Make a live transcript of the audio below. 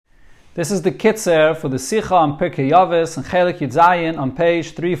This is the Kitzer for the Sicha on Pirkei Avos and Chelik Yud Zayin on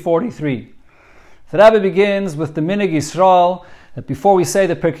page 343. The Rebbe begins with the Minig Yisrael that before we say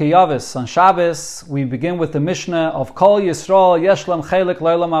the Pirkei Avos on Shabbos, we begin with the Mishnah of Kol Yisrael Yesh Lam Chelik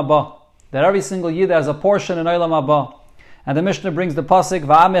L'Olam Haba, that every single Yid has a portion in Olam Haba. And the Mishnah brings the pasuk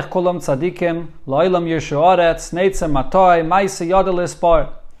Va'amech Kulam Tzadikim L'Olam Yirshu Oretz Neitzer Matoi Ma'aseh Yodel Ispar.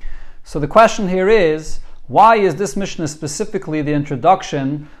 So the question here is, why is this Mishnah specifically the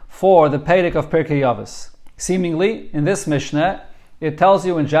introduction for the Perek of Pirkei Avos? Seemingly, in this Mishnah, it tells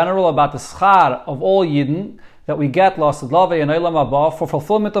you in general about the schar of all Yidden that we get L'Asid and Olam Haba for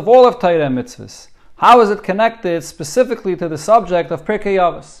fulfillment of all of Torah and mitzvahs. How is it connected specifically to the subject of Pirkei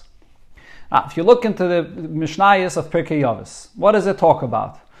Avos? Now, if you look into the Mishnayos of Pirkei Avos, what does it talk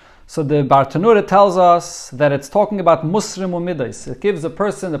about? So the Bartanura tells us that it's talking about Musrim U'Midas. It gives a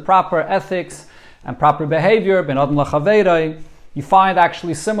person the proper ethics and proper behavior, Ben Adam L'Chaveiroi. You find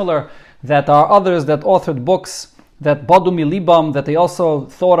actually similar that there are others that authored books that Badu Milibam, that they also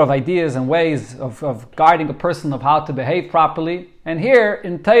thought of ideas and ways of guiding a person of how to behave properly. And here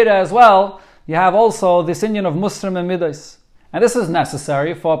in Torah as well, you have also this inyan of Musrim and Midas. And this is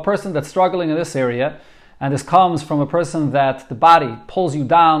necessary for a person that's struggling in this area, and this comes from a person that the body pulls you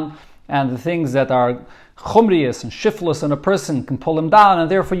down, and the things that are chumrius and shiflus in a person can pull him down, and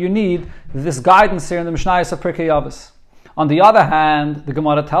therefore you need this guidance here in the Mishnayos of Pirkei Avos. On the other hand, the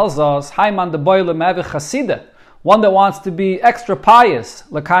Gemara tells us, Haiman de boile mevi chaside, one that wants to be extra pious,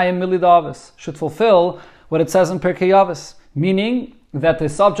 l'kayim milid avos, should fulfill what it says in Pirkei Avos, meaning that the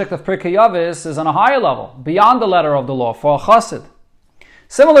subject of Pirkei Avos is on a higher level, beyond the letter of the law, for a chassid.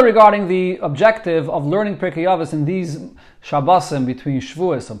 Similar regarding the objective of learning Pirkei Avos in these Shabbosim between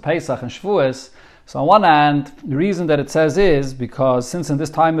Shavuos and Pesach and Shavuos. So on one hand, the reason that it says is because since in this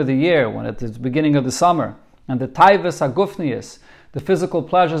time of the year, when it is the beginning of the summer, and the taivas agufnius, the physical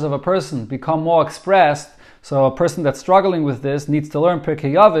pleasures of a person become more expressed, so a person that's struggling with this needs to learn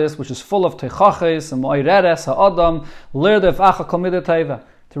Pirkei Avos, which is full of teichaches and mo'ireres ha'adam, lirdev acha kol midat teiva,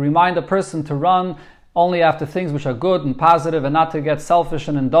 to remind a person to run only after things which are good and positive, and not to get selfish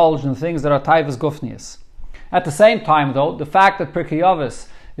and indulge in things that are taivas gufnius. At the same time, though, the fact that Pirkei Avos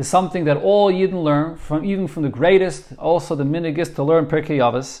is something that all Yidden learn, even from the greatest, also the minig is to learn Pirkei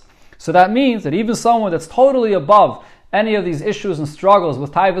Avos. So that means that even someone that's totally above any of these issues and struggles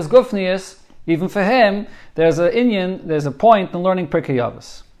with taivas gufnius, even for him, there's a point in learning Pirkei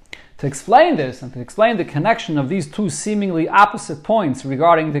Avos. To explain this, and to explain the connection of these two seemingly opposite points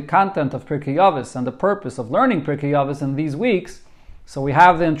regarding the content of Pirkei Avos and the purpose of learning Pirkei Avos in these weeks, so we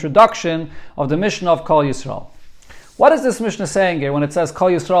have the introduction of the Mishnah of Kol Yisrael. What is this Mishnah saying here when it says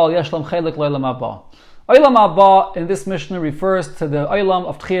Kol Yisrael Yesh Lam Chelik L'Olam Haba? Olam Haba in this Mishnah refers to the Olam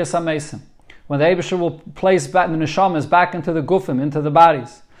of Tchias HaMeisim, when the Eibusher will place back the neshamas back into the gufim, into the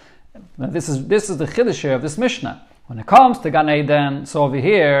bodies. Now this is the chiddush here of this Mishnah. When it comes to Gan Eden, so over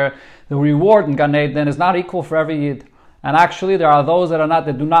here, the reward in Gan Eden is not equal for every Yid. And actually there are those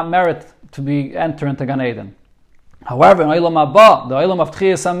that do not merit to enter into Gan Eden. However, in Olam Haba, the Olam of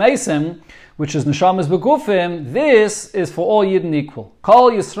Tchias HaMeisim, which is Neshamas Begufim, this is for all Yidden equal. Kol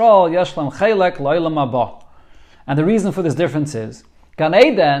Yisrael Yesh Lam Chelek L'Olam Haba. And the reason for this difference is, Gan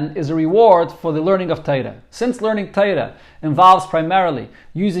Eden is a reward for the learning of Torah. Since learning Torah involves primarily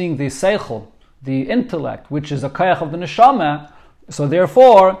using the seichel, the intellect, which is a koyach of the neshama, so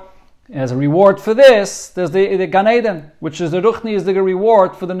therefore, as a reward for this, there's the Gan Eden, which is the ruchni, is the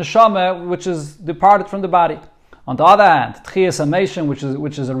reward for the neshama, which is departed from the body. On the other hand, Tchias HaMeisim,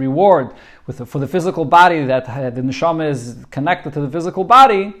 which is a reward for the physical body, that the neshama is connected to the physical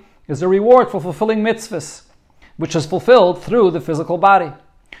body, is a reward for fulfilling mitzvahs, which is fulfilled through the physical body.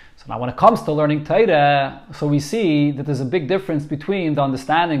 So now when it comes to learning Torah, so we see that there's a big difference between the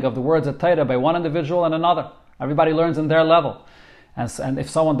understanding of the words of Torah by one individual and another. Everybody learns in their level. And if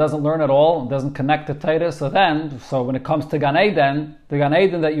someone doesn't learn at all, doesn't connect to Torah, so when it comes to Gan Eden, the Gan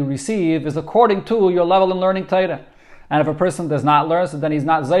Eden that you receive is according to your level in learning Torah. And if a person does not learn, so then he's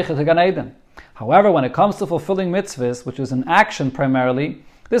not Zeicha to Gan Eden. However, when it comes to fulfilling mitzvahs, which is an action primarily,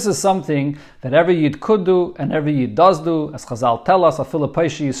 this is something that every Yid could do and every Yid does do. As Chazal tell us, Afilu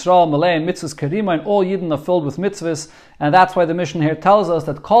Peishi Yisrael, Malay mitzvahs Kerima, and all Yidden are filled with mitzvahs. And that's why the mission here tells us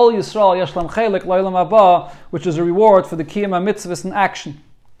that Kol Yisrael Yesh Lam Chelik L'Olam Haba, which is a reward for the Kiyum HaMitzvahs in action.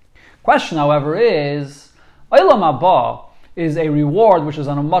 Question, however, is, Olam Haba is a reward which is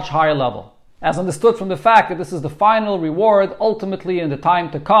on a much higher level, as understood from the fact that this is the final reward ultimately in the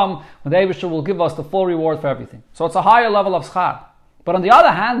time to come, when the Eibusher will give us the full reward for everything. So it's a higher level of schar. But on the other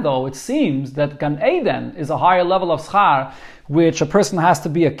hand, though, it seems that Gan Eden is a higher level of schar, which a person has to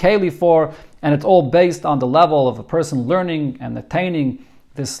be a keli for, and it's all based on the level of a person learning and attaining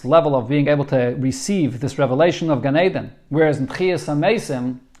this level of being able to receive this revelation of Gan Eden. Whereas in Tchiyas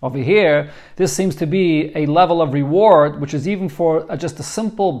HaMeisim, over here, this seems to be a level of reward, which is even for just a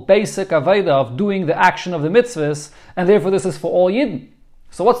simple, basic Aveda of doing the action of the mitzvahs, and therefore this is for all Yidden.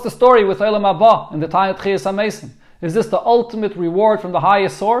 So what's the story with Olam Haba in the time of Tchiyas HaMeisim? Is this the ultimate reward from the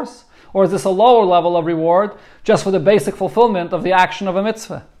highest source? Or is this a lower level of reward just for the basic fulfillment of the action of a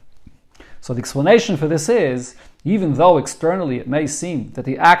mitzvah? So the explanation for this is, even though externally it may seem that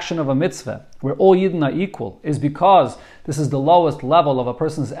the action of a mitzvah, where all Yidden are equal, is because this is the lowest level of a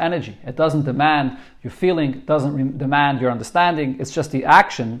person's energy. It doesn't demand your feeling, it doesn't demand your understanding, it's just the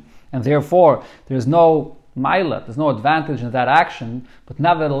action, and therefore there's no maila, there's no advantage in that action. But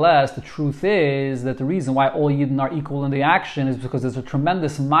nevertheless, the truth is that the reason why all Yidden are equal in the action is because there's a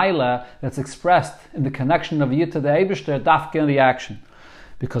tremendous maila that's expressed in the connection of Yid to the Eibishter, dafke in the action.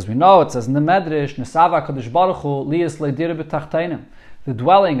 Because we know, it says in the Medrash, Nesava Kadosh Baruch Hu liyas leidir b'tachteinim. The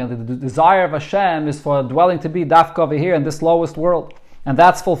dwelling and the desire of Hashem is for a dwelling to be dafka over here in this lowest world. And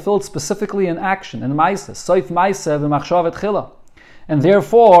that's fulfilled specifically in action, in Maisa. Soif Maisa v'machshav etchila. And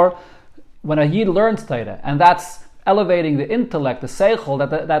therefore, when a Yid learns Torah, and that's elevating the intellect, the seichel,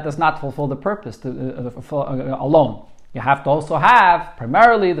 that does not fulfill the purpose alone. You have to also have,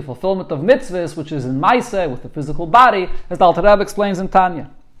 primarily, the fulfillment of mitzvahs, which is in Maisa, with the physical body, as the Alter Rebbe explains in Tanya.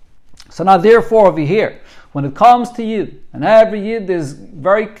 So now, therefore, over here, when it comes to Yid, and every Yid is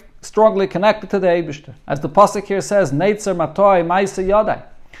very strongly connected to the Eibishter, as the Pasuk here says, Neitzer Matoi Maisa Yodai.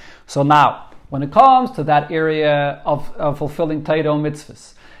 So now, when it comes to that area of fulfilling Torah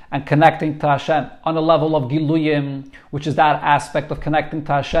mitzvahs, and connecting to Hashem on a level of Giluyim, which is that aspect of connecting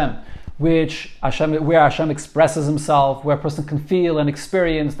to Hashem, where Hashem expresses Himself, where a person can feel and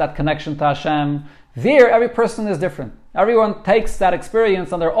experience that connection to Hashem. There, every person is different. Everyone takes that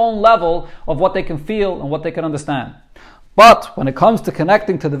experience on their own level of what they can feel and what they can understand. But when it comes to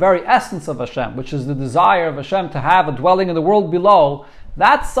connecting to the very essence of Hashem, which is the desire of Hashem to have a dwelling in the world below,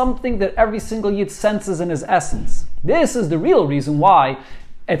 that's something that every single Yid senses in his essence. This is the real reason why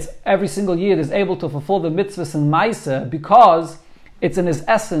every single Yid is able to fulfill the mitzvahs in Maisa, because it's in his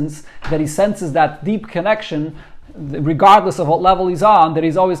essence that he senses that deep connection, regardless of what level he's on, that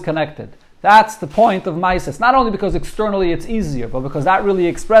he's always connected. That's the point of Maisa. It's not only because externally it's easier, but because that really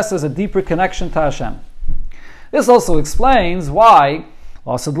expresses a deeper connection to Hashem. This also explains why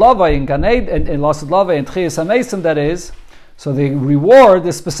Lasud Lavai in Lasud Lavai in Tchiyas HaMeisim, that is, so the reward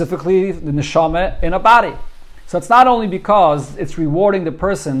is specifically the neshama in a body. So it's not only because it's rewarding the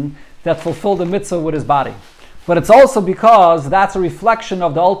person that fulfilled the mitzvah with his body, but it's also because that's a reflection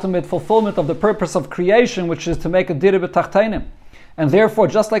of the ultimate fulfillment of the purpose of creation, which is to make a dir b'tachteinim. And therefore,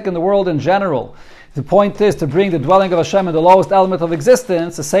 just like in the world in general, the point is to bring the dwelling of Hashem in the lowest element of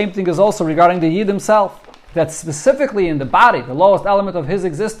existence. The same thing is also regarding the Yid himself. That specifically in the body, the lowest element of his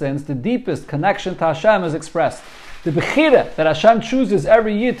existence, the deepest connection to Hashem is expressed. The bechira that Hashem chooses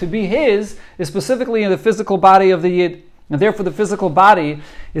every Yid to be his is specifically in the physical body of the Yid. And therefore the physical body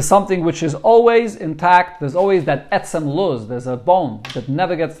is something which is always intact. There's always that etzem luz. There's a bone that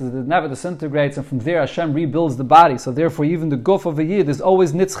never disintegrates, and from there Hashem rebuilds the body. So therefore even the guf of a Yid is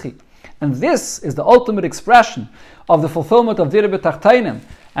always nitzchi. And this is the ultimate expression of the fulfillment of dir b'tachteinim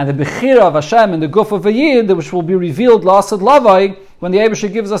and the bechira of Hashem in the guf of a Yid, which will be revealed Lasud Lavai when the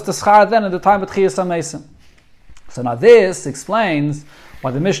Eibusher gives us the schar then at the time of Tchiyas HaMeisim. So now this explains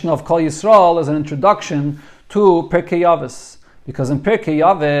why the Mishnah of Kol Yisrael is an introduction to Pirkei Avos. Because in Pirkei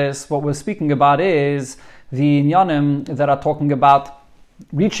Avos, what we're speaking about is the inyanim that are talking about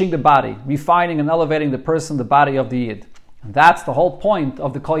reaching the body, refining and elevating the person, the body of the Yid. And that's the whole point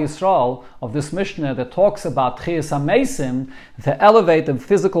of the Kol Yisrael, of this Mishnah that talks about Tchiyas HaMeisim, to elevate the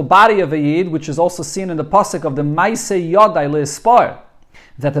physical body of a Yid, which is also seen in the pasuk of the Maaseh Yodai Le'Ispar.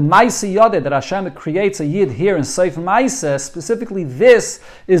 That the Maaseh Yodai, that Hashem creates a Yid here in Seif Maaseh, specifically this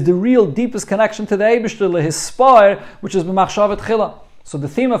is the real deepest connection to the Eibishter, Le'Hispar, which is B'machshav Tchila. So the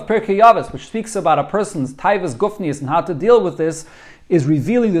theme of Pirkei Avos, which speaks about a person's taivas gufnius and how to deal with this, is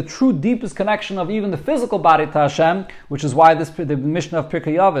revealing the true deepest connection of even the physical body to Hashem, which is why the Mishnah of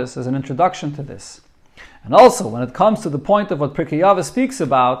Pirkei Avos is an introduction to this. And also, when it comes to the point of what Pirkei Avos speaks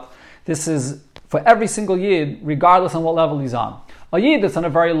about, this is for every single Yid, regardless on what level he's on. A Yid that's on a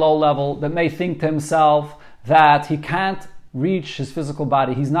very low level, that may think to himself that he can't reach his physical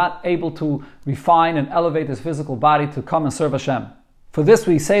body. He's not able to refine and elevate his physical body to come and serve Hashem. For this,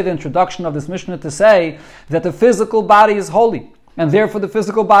 we say the introduction of this Mishnah to say that the physical body is holy. And therefore the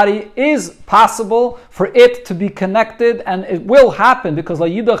physical body is possible for it to be connected, and it will happen because la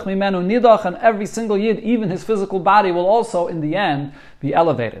yidach mimenu nidach, and every single Yid, even his physical body, will also in the end be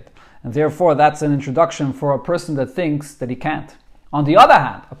elevated. And therefore that's an introduction for a person that thinks that he can't. On the other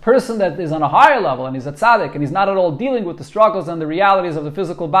hand, a person that is on a higher level and he's a tzaddik and he's not at all dealing with the struggles and the realities of the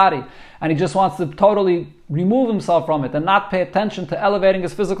physical body, and he just wants to totally remove himself from it and not pay attention to elevating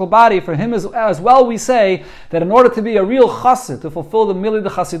his physical body, for him as well we say that in order to be a real chassid, to fulfill the milid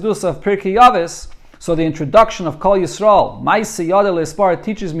chassidus of Pirkei Avos, so the introduction of Kol Yisrael, Ma'aseh Yadeh Le'Spar,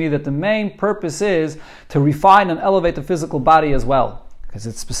 teaches me that the main purpose is to refine and elevate the physical body as well. Because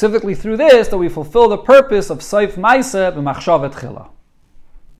it's specifically through this that we fulfill the purpose of Seif Ma'aseh b'machshav tchila.